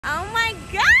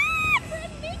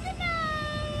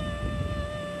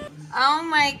Oh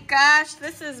my gosh,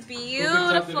 this is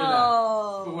beautiful.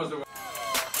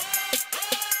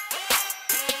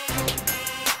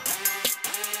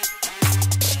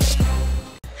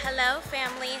 Hello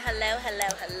family,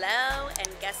 hello, and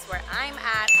guess where I'm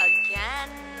at again?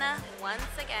 Once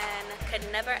again, could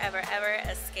never ever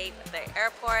escape the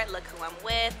airport. Look who I'm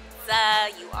with,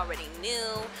 you already knew.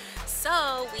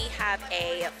 So we have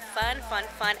a fun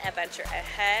adventure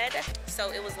ahead.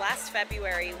 So it was last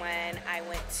February when I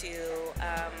went to,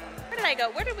 where did I go?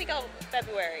 Where did we go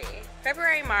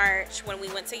February, March, when we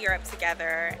went to Europe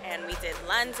together, and we did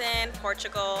London,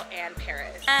 Portugal, and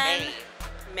Paris.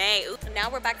 May. Now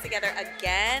we're back together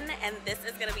again, and this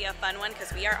is gonna be a fun one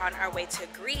because we are on our way to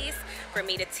Greece for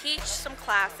me to teach some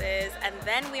classes, and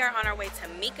then we are on our way to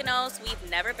Mykonos. We've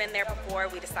never been there before.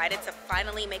 We decided to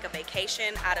finally make a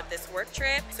vacation out of this work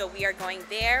trip, so we are going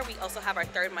there. We also have our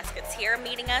third musketeer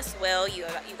meeting us. Will, you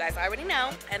guys already know.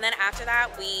 And then after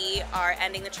that, we are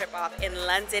ending the trip off in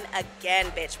London again,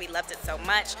 bitch. We loved it so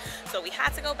much, so we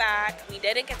had to go back. We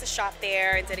didn't get to shop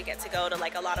there and didn't get to go to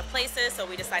like a lot of places, so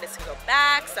we decided to go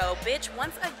back. So bitch,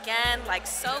 once again, like,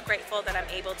 so grateful that I'm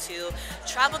able to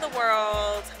travel the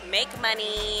world, make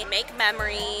money, make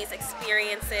memories,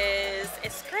 experiences.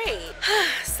 It's great.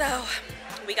 So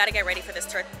we got to get ready for this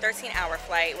 13-hour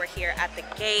flight. We're here at the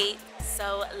gate,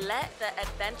 so let the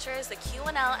adventures, the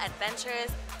QNL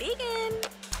adventures, begin.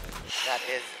 That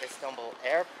is Istanbul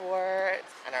Airport,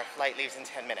 and our flight leaves in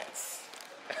 10 minutes.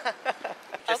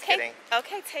 Just kidding.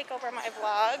 Okay, take over my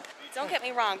vlog. Don't get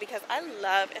me wrong, because I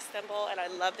love Istanbul and I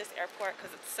love this airport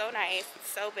because it's so nice, it's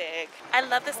so big. I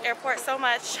love this airport so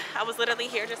much. I was literally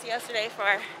here just yesterday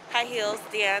for high heels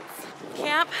dance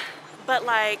camp, but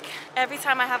like every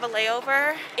time I have a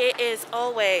layover, it is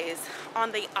always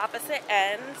on the opposite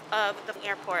end of the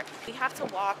airport. We have to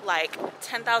walk like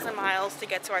 10,000 miles to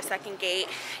get to our second gate,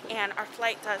 and our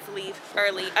flight does leave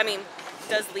early.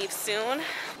 Does leave soon.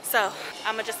 So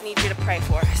I'ma just need you to pray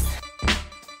for us.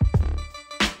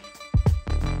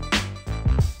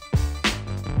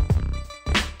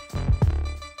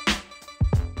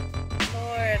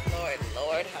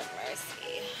 Lord have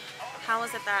mercy. How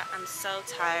is it that I'm so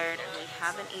tired and we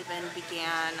haven't even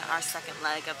began our second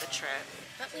leg of the trip?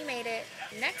 But we made it.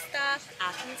 Next stop,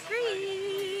 Athens,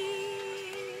 Greece.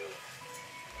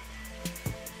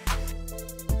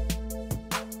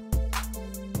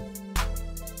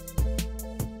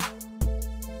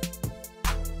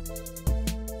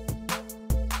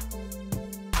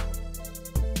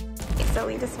 So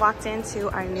we just walked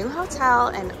into our new hotel,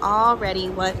 and already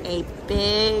what a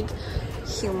big,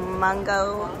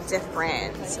 humongo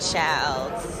difference,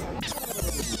 child.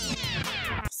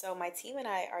 So my team and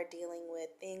I are dealing with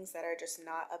things that are just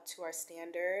not up to our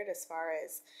standard as far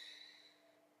as,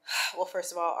 well,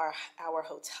 first of all, our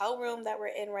hotel room that we're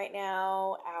in right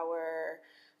now, our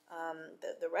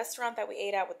the restaurant that we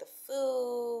ate at with the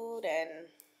food, and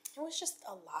it was just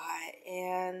a lot.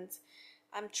 And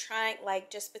I'm trying, like,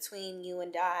 just between you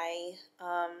and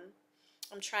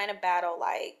I'm trying to battle,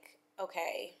 like,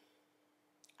 okay,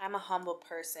 I'm a humble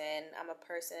person. I'm a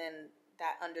person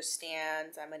that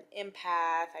understands. I'm an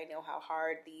empath. I know how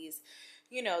hard these,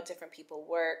 different people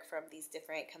work from these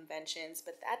different conventions.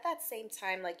 But at that same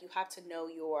time, like, you have to know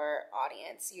your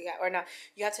audience.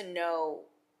 You have to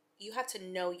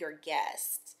know your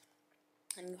guest.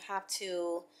 And you have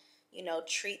to,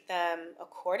 treat them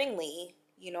accordingly.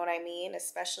 You know what I mean?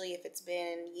 Especially if it's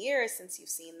been years since you've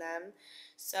seen them.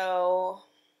 So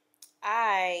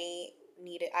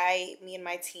me and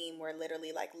my team were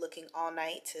literally like looking all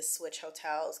night to switch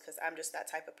hotels, because I'm just that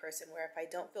type of person where if I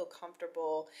don't feel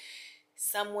comfortable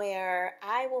somewhere,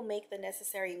 I will make the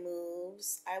necessary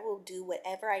moves. I will do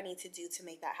whatever I need to do to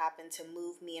make that happen, to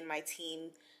move me and my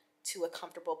team to a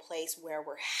comfortable place where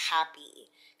we're happy.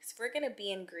 Because if we're going to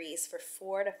be in Greece for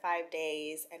 4 to 5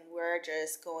 days and we're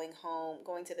just going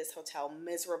to this hotel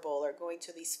miserable, or going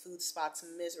to these food spots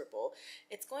miserable,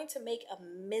 it's going to make a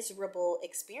miserable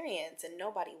experience, and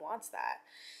nobody wants that.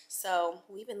 So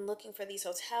we've been looking for these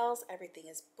hotels. Everything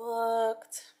is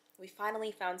booked. We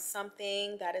finally found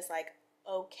something that is like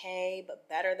okay, but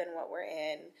better than what we're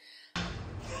in.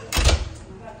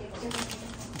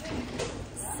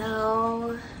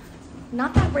 So,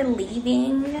 not that we're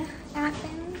leaving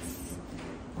Athens,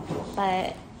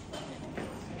 but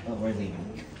we're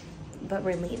leaving. But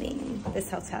we're leaving this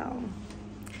hotel.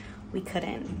 We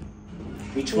couldn't.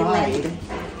 We tried.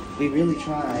 We really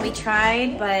tried. We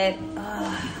tried, but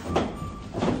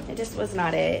it just was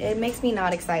not it. It makes me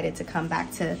not excited to come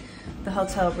back to the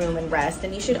hotel room and rest.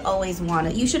 And you should always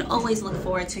look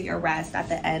forward to your rest at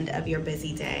the end of your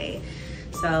busy day.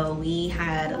 So we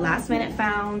had last minute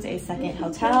found a second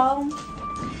hotel.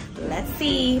 Let's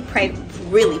see. Pray,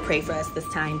 really pray for us this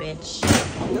time, bitch.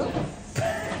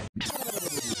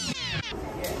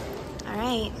 All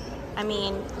right. I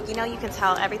mean, you know, you can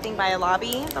tell everything by a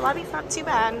lobby. The lobby's not too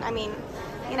bad. I mean,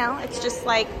 you know, it's just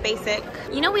like basic.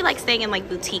 You know, we like staying in like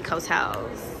boutique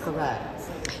hotels. Correct.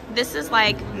 This is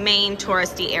like main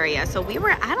touristy area. So we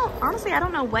were, honestly, I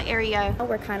don't know what area.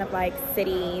 We're kind of like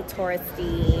city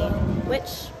touristy,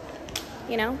 which,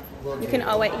 you know, you can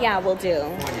always, yeah, we'll do.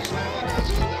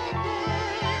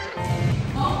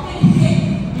 Open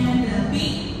hip and the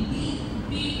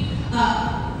beat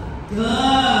up.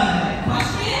 Good.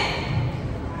 Question?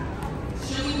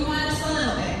 Should we move on just a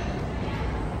little bit?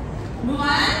 Move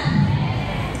on?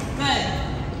 Good.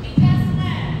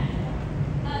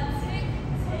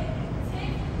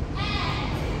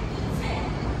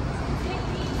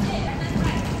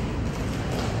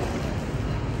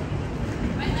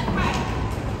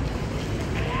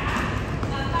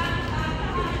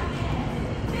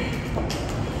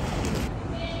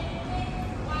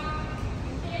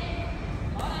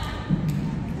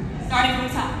 Starting from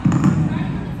the top.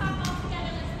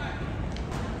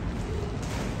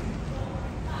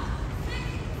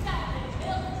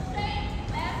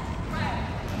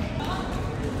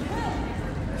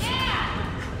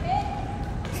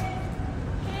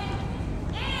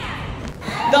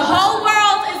 The whole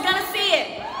world is gonna see it.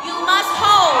 You must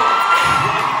hold.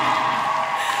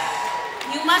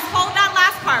 You must hold that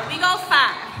last part. We go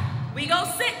 5. We go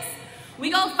 6. We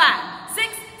go 5. 6,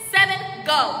 7,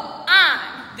 go. On.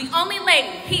 The only lady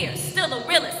here, still the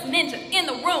realest ninja in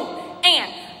the room.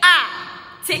 And I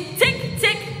tick, tick,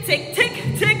 tick, tick, tick,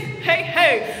 tick. Hey,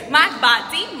 hey. My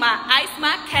body, my ice,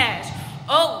 my cash.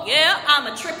 Oh yeah,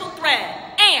 I'm a triple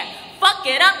threat. And fuck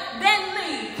it up, then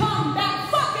leave. Come back,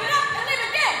 fuck it up, and leave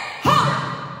again. Huh.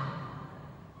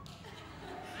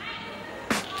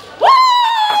 Woo!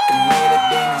 I can hear the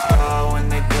demons call when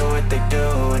they do what they do.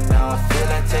 And now I feel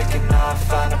like taking off,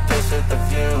 find a place with a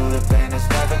view. The pain is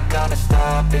never gonna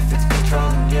stop if it's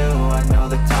controlling you. I know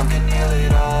that time can heal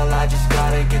it all. I just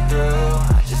gotta get through.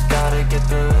 I just gotta get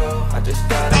through. I just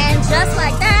gotta And get just through.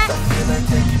 like that, I feel like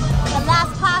taking off. the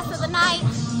last class of the night,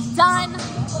 done.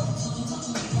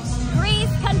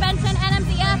 Greece Convention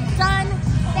NMCF, done.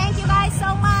 Thank you guys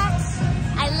so much.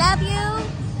 I love you.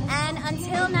 And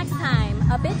until next time,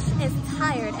 a bitch is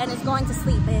tired and is going to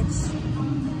sleep, bitch.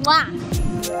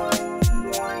 Mwah.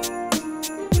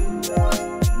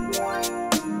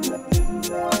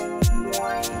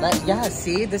 Yeah,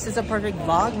 see, this is a perfect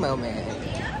vlog moment.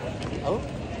 Oh.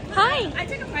 Hi. I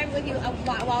took a private with you a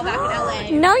while back in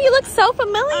LA. No, you look so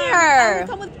familiar. I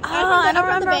don't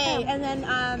remember. remember. Bay, and then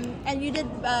and you did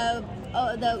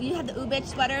you had the U-Bitch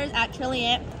sweaters at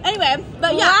Trilliant. Anyway,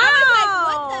 but yeah, I was like,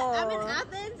 what the? I'm in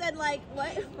Athens and like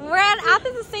what? We're at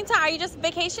Athens at the same time. Are you just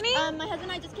vacationing? My husband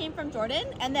and I just came from Jordan,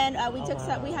 and then we took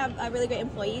some. We have really great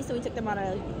employees, so we took them on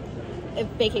a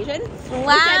vacation. Wow.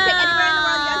 We said pick anywhere in the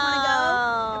world you guys want to go.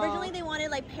 Originally they wanted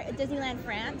like Disneyland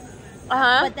France.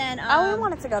 But then we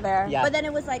wanted to go there. Yeah. But then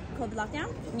it was like COVID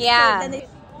lockdown. Yeah. So then they,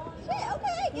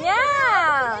 okay.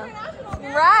 Yeah.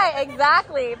 International. Right,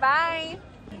 exactly. Bye.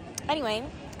 Anyway,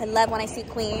 I love when I see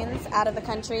queens out of the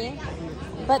country.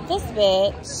 But this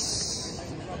bitch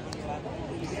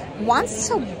wants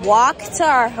to walk to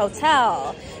our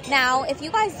hotel. Now, if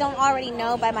you guys don't already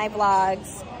know by my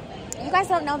vlogs, you guys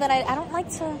don't know that I don't like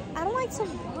to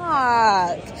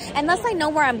walk unless I know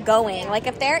where I'm going. Like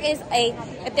if there's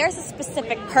a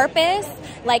specific purpose,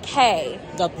 like hey,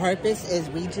 The purpose is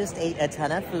we just ate a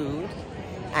ton of food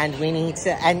and we need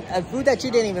to, and food that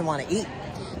you didn't even want to eat.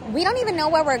 we don't even know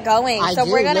where we're going. So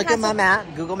we're gonna look have at my to, map.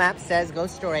 Google Maps says go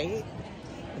straight.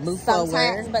 Move sometimes,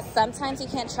 forward. but sometimes you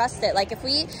can't trust it. Like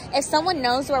if someone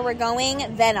knows where we're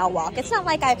going, then I'll walk. It's not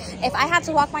like if I have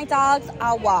to walk my dogs,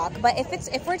 I'll walk. But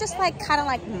if we're just like kind of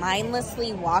like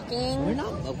mindlessly walking, We're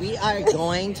not. We are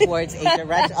going towards a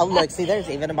direction. Oh, look, see,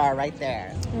 there's even a bar right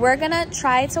there. we're gonna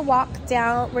try to walk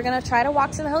down. We're gonna try to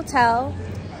walk to the hotel.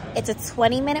 It's a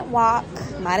 20-minute walk.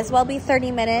 Might as well be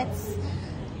 30 minutes.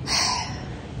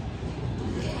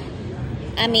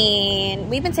 I mean,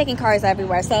 we've been taking cars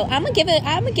everywhere, so I'm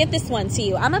gonna give this one to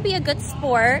you. I'm gonna be a good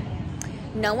sport.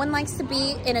 No one likes to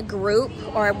be in a group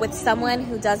or with someone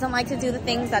who doesn't like to do the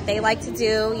things that they like to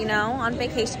do, you know, on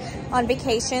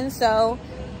vacation. So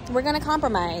we're gonna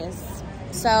compromise.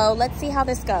 So let's see how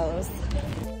this goes.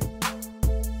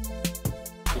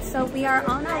 So we are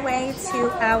on our way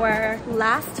to our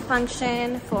last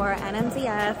function for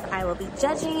NMDF. I will be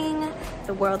judging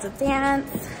the World of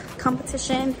Dance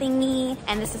competition thingy.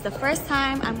 And this is the first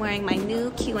time I'm wearing my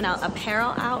new QNL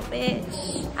apparel outfit.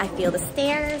 I feel the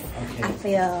stares. I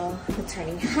feel the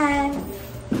turning heads.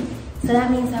 So So that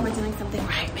means that we're doing something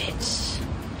right, bitch.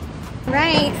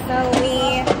 Right, so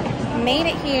we made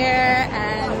it here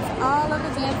and all of the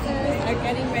dancers are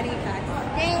getting ready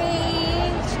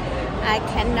backstage. I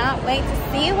cannot wait to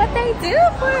see what they do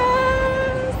for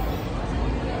us.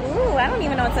 Ooh, I don't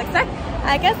even know what to expect.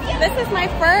 I guess this is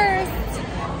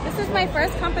my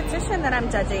first competition that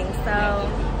I'm judging, so.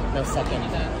 No, second.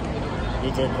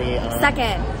 You did the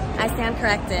Second. I stand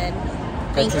corrected.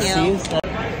 Thank you.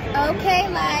 Okay,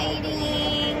 lighting.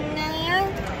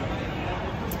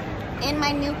 In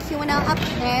my new QNL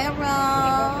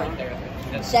apparel.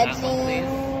 Judging.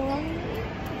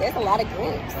 There's a lot of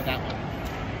groups.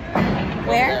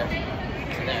 Where?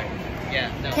 There.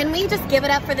 Yeah. No. Can we just give it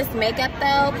up for this makeup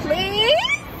though, please?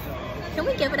 Can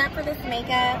we give it up for this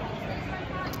makeup?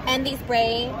 And these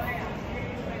braids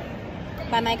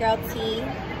by my girl T.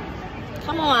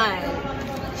 Come on.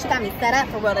 She got me set up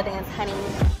for World of Dance, honey.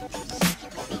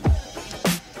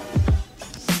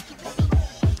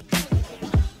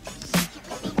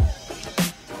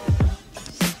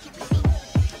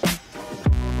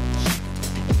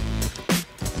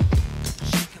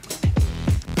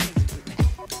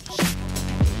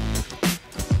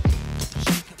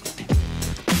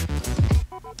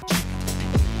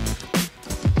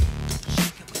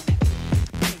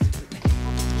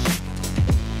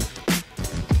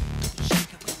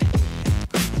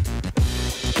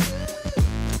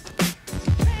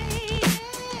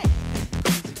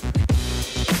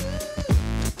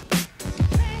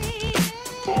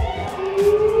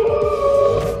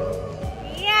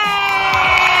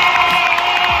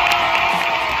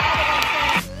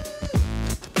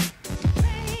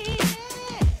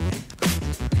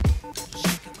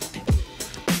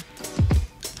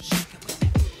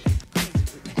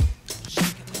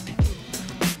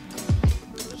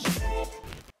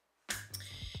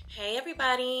 Hey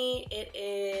everybody, it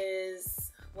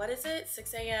is, what is it,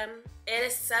 6 a.m.? It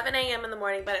is 7 a.m. in the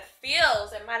morning, but it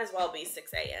feels, it might as well be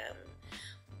 6 a.m.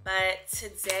 But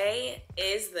today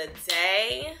is the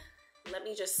day, let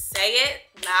me just say it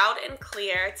loud and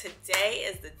clear, today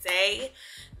is the day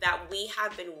that we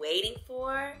have been waiting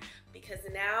for, because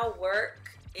now work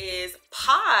is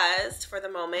paused for the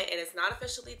moment. It is not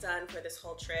officially done for this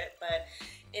whole trip, but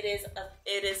it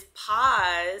is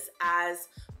paused as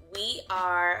we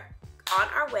are on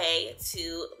our way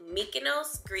to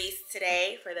Mykonos, Greece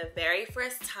today for the very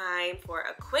first time for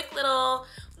a quick little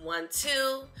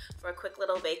 1-2, for a quick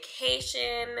little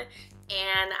vacation.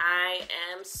 And I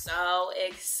am so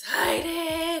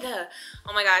excited.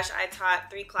 Oh my gosh, I taught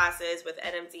 3 classes with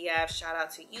NMDF. Shout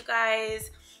out to you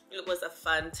guys. It was a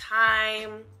fun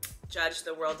time. Judged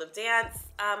the World of Dance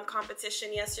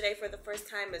competition yesterday for the first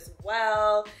time as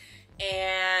well.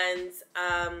 And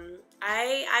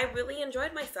I really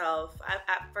enjoyed myself.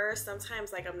 At first,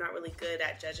 sometimes like I'm not really good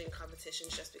at judging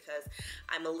competitions just because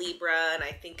I'm a Libra and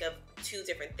I think of too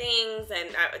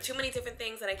many different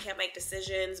things and I can't make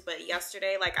decisions. But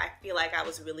yesterday, like I feel like I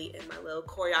was really in my little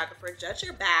choreographer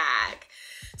judger bag.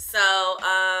 So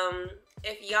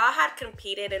if y'all had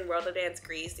competed in World of Dance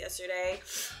Greece yesterday,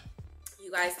 you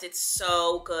guys did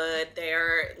so good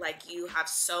there. Like, you have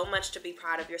so much to be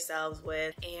proud of yourselves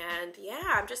with. And yeah,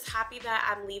 I'm just happy that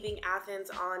I'm leaving Athens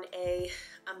on a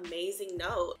amazing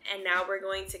note. And now we're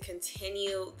going to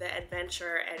continue the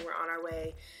adventure and we're on our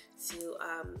way to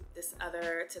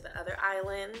the other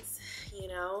islands, you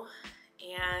know?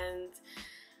 And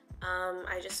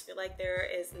I just feel like there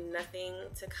is nothing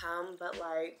to come but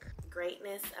like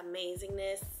greatness,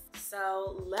 amazingness.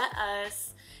 So let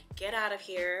us get out of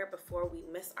here before we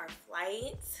miss our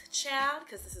flight, child,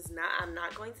 because I'm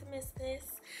not going to miss this.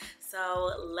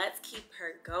 So let's keep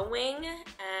her going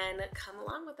and come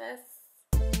along with us.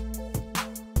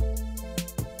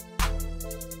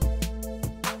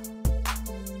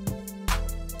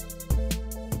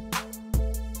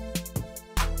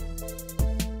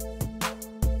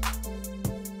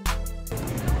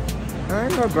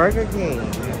 I'm a Burger King.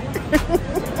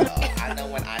 I know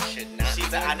when I should not.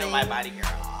 She's I know my body girl.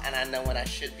 And I know when I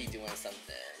should be doing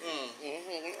something.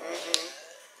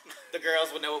 The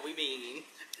girls will know what we mean.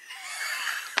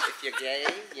 If you're gay,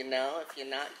 you know. If you're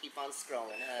not, keep on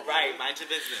scrolling. Huh? Right, mind your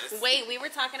business. Wait, we were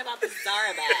talking about the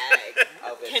Zara bag.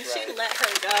 Oh, Can right. she let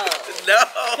her go? No.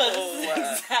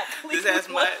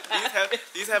 Exactly.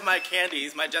 These have my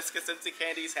candies, my Jessica Simpson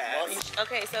candies hats.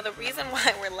 Okay, so the reason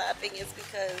why we're laughing is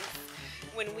because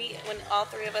when all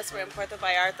 3 of us were in Puerto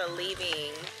Vallarta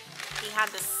leaving, he had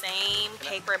the same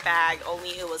paper bag, only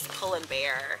it was Pull and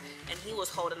Bear, and he was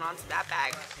holding on to that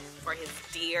bag for his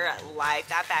dear life.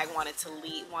 That bag wanted to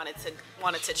leave, wanted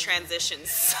to transition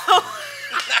so.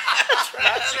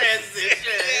 Not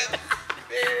transition.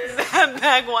 That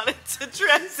bag wanted to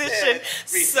transition.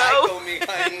 Recycle me,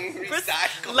 honey.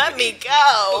 Recycle Let me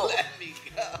go. Let me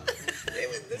go.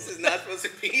 This is not supposed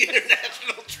to be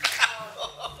international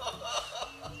travel.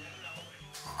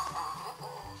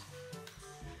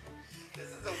 This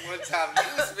is a one-time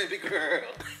use, baby girl.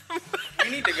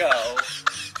 You need to go.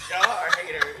 Y'all are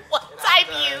haters. One-time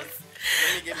use.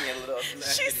 Let me give me a little.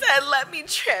 She said, "Let me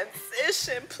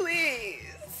transition, please.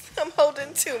 I'm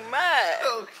holding too much."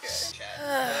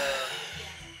 Okay.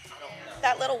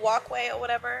 That little walkway or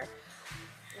whatever.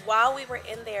 While we were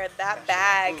in there, that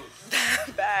bag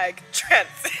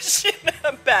transitioned.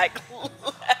 A bag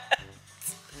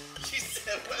left. She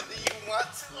said, "Whether you want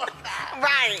to or not."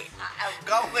 Right. I'm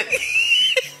going.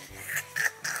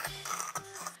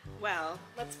 Well,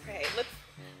 let's pray.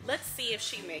 Let's see if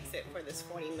she makes it for this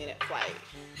 40-minute flight.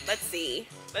 Let's see.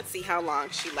 Let's see how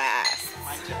long she lasts.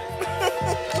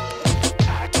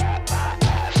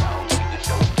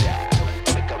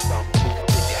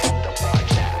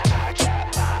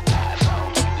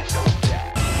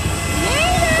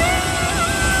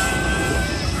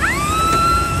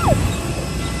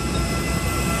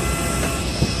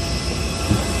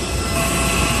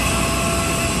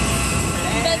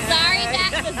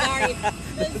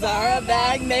 The Zara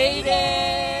bag made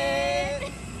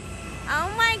it. Oh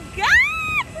my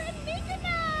God! We're in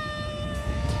Mykonos!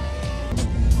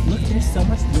 Look, there's so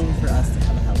much room for us to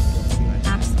have a house.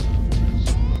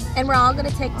 Absolutely. And we're all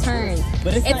gonna take turns.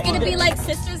 But it's gonna be like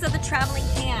Sisters of the Traveling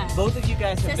Camp. Both of you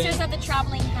guys have Sisters of the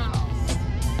Traveling House.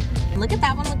 Look at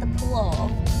that one with the pool.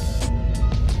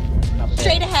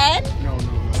 Straight ahead? No.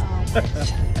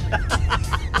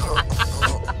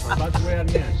 But we're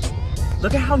near.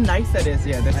 Look at how nice that is.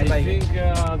 Yeah, that's I like. think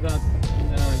that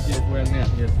yes, we're near.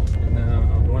 Yes, in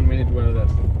 1 minute we're there.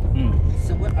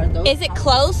 So what are those? Is it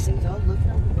close?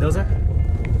 Those are.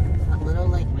 A little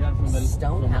like We are from the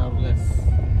stone from our house. place.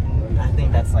 I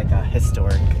think that's like a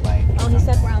historic like. Oh, he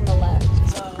said we're on the left.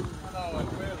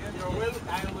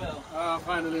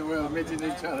 Finally, we're meeting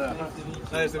each other.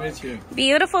 Nice to meet you.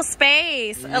 Beautiful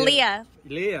space. Aliya.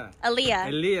 Aliya. Aliya.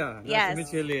 Aliya. Yes.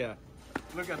 Nice to meet you, Aliya.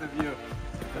 Look at the view.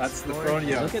 That's the front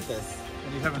yard. Look at this.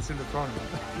 And you haven't seen the front yard.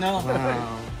 No.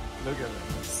 Wow. Look at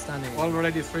it. Stunning.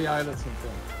 Already 3 islands in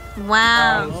there.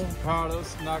 Wow.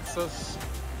 Paros, Naxos,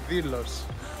 Vilos.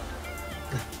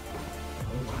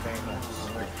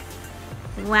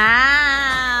 Wow.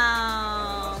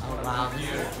 Wow.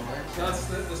 That's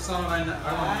the song I want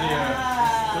to hear.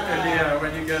 Aliya,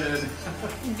 when you get it.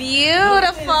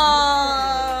 Beautiful.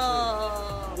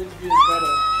 Which view is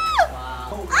better?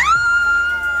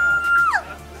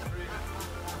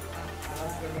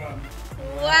 That's the one.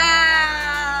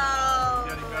 Wow.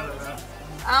 Getting better, huh?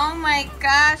 Oh my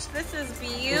gosh, this is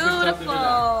beautiful.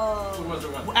 Who was the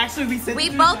one? Actually, we said We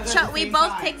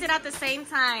both picked it at the same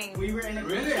time. We were in a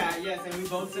group Really? chat, yes, and we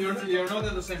both said You're not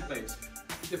in the same place.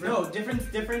 no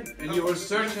different. And you were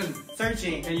searching,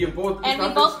 Searching. and you both. And we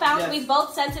picked both up found, Yes. we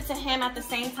both sent it to him at the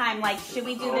same time. Like, should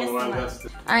we do this? Oh, well, All that's the...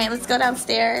 right, let's go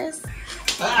downstairs.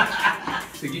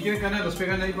 Σε εκεί κύριε Κανέλος,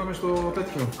 πήγανε είπαμε στο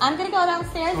τέτοιο. I'm gonna go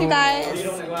downstairs, you guys. You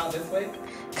don't want to go out this way?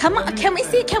 Come on, can we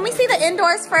see the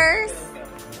indoors first?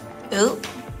 Oop.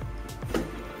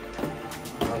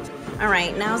 All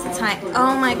right, now's the time.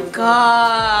 Oh my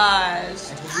gosh.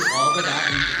 All but that.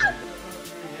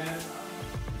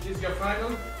 Is your final?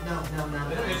 No.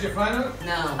 Is your final?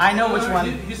 No. I know which one.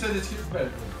 He said it's his bed.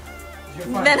 Is your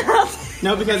final? Then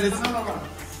No, because it's.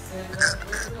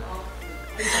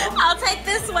 I'll take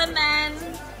this one then.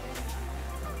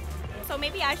 So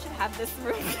maybe I should have this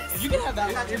room. You can have that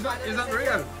one. Is that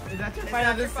real? Is that your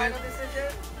final decision?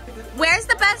 Where's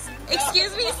the best?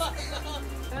 Excuse me.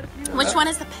 Which one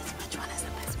is the best? Which one is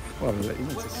the best? Well,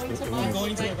 I'm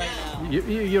going to it right now.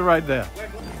 you're right there.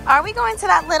 Are we going to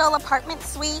that little apartment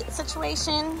suite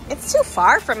situation? It's too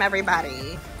far from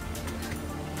everybody.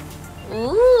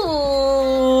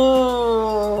 Ooh.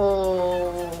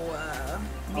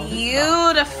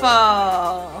 Beautiful.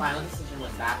 Final decision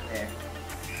was back there.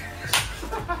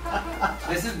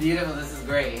 This is beautiful. This is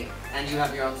great, and you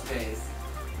have your own space.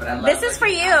 But I love. This is for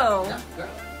you. No, girl.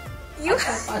 You.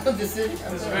 Final decision.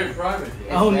 It's very private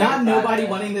here. Oh, not nobody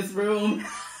wanting this room.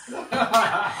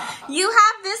 You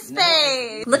have this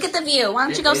space. Look at the view. Why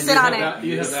don't you go sit on it?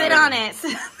 Sit on it.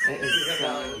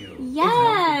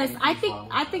 Yes, I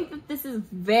think that this is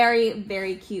very,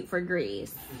 very cute for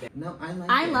Greece. No, I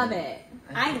love it.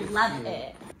 I love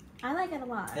it. I like it a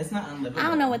lot. It's not unlivable. I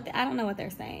don't know what they're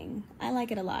saying. I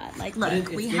like it a lot. Like, look, it's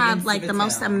we big have in like the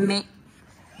most Civitown. amazing.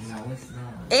 No, it's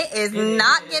not. It is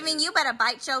not giving. You better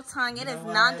bite your tongue. It is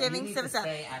not giving Civitel.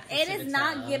 It is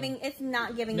not giving. It's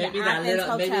not giving the Athens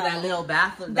hotel. Maybe that little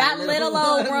bathroom. That little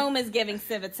old room is giving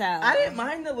Civitel. I didn't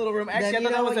mind the little room. Actually, I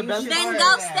thought that was the best. Then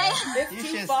go stay.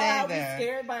 It's too far. I'll be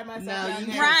scared by myself.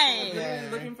 No, you right.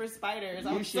 Looking for spiders.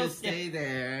 You should stay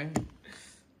there.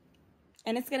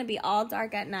 And it's gonna be all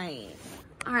dark at night.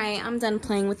 All right, I'm done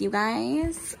playing with you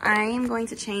guys. I am going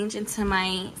to change into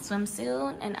my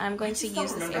swimsuit and I'm going to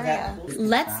use this area.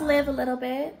 Let's live a little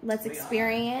bit. Let's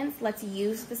experience. Let's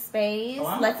use the space.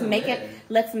 Let's make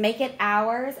it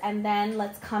ours, and then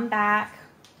let's come back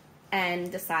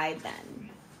and decide then.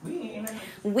 We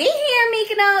here,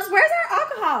 Mykonos. Where's our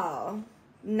alcohol?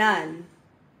 None.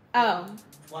 Oh.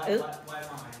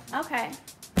 Okay.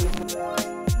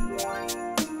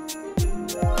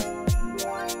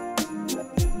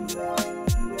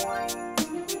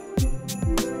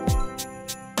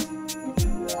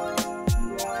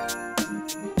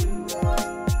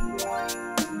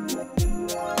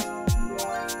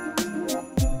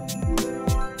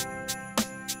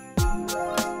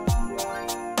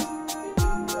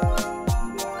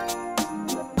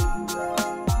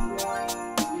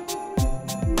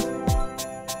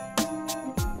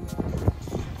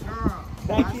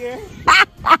 Back here.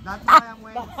 That's why I'm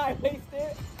waiting.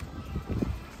 High-waisted.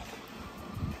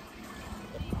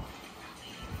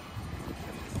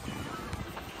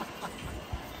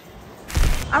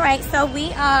 All right, so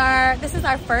this is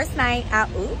our first night out.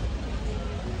 Ooh.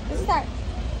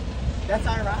 That's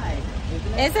our ride.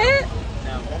 Is it?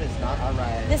 No, that is not our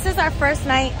ride. This is our first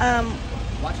night,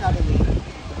 Watch out, Aliya.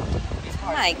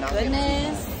 my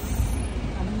goodness.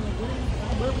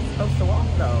 Where are we supposed to walk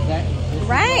though?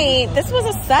 Right, this was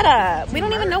a setup. We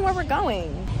don't even know where we're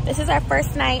going. This is our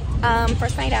first night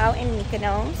out in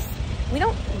Mykonos. We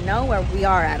don't know where we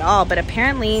are at all, but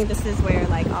apparently this is where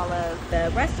like all of the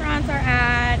restaurants are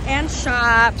at and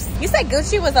shops. You said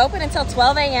Gucci was open until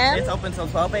 12 a.m.? It's open until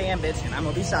 12 a.m. bitch, and I'm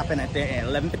gonna be shopping at there at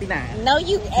 11:59. No,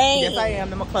 you ain't. Yes, I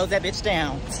am. I'm gonna close that bitch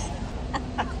down.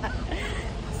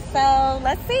 So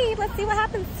let's see what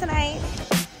happens tonight.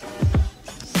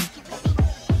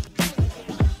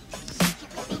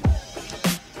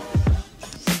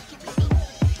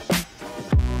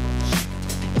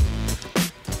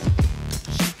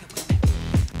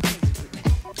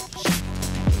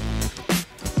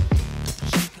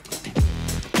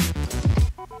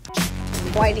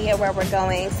 No idea where we're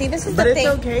going. See, this is the thing.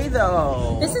 But it's okay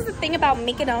though. This is the thing about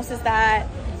Mykonos is that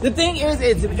the thing is,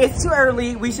 it's too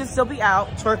early. We should still be out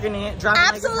twerking it, dropping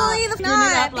absolutely like a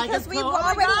not, because we've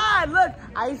already. Oh my God! Look,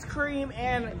 ice cream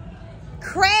and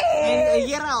crazy. And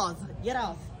gyros.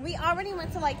 We already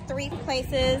went to like 3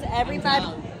 places. Everybody.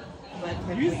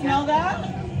 You smell that?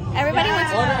 Everybody went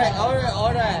to.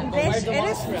 Order it. Bitch, it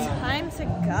is time to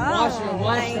go.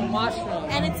 Washroom.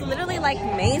 And it's literally like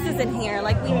mazes in here.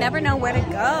 Like we never know where to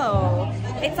go.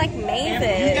 It's like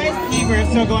mazes. You guys pee, we're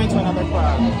still going to another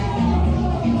club.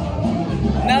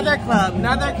 Another club.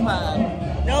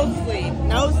 No sleep.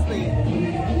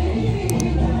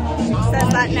 She says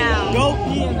that now. Go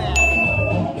pee in there.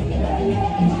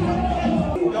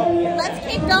 Let's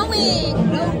keep going.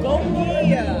 No, go pee.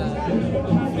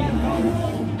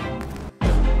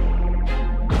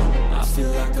 I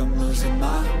feel like I'm losing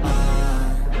my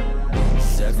mind.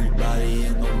 Is everybody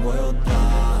in the world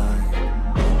blind?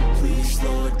 Please,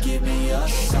 Lord, give me a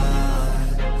sign.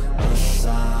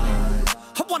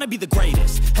 I wanna be the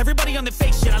greatest. Everybody on the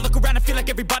fake shit. I look around and feel like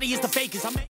everybody is the fakest.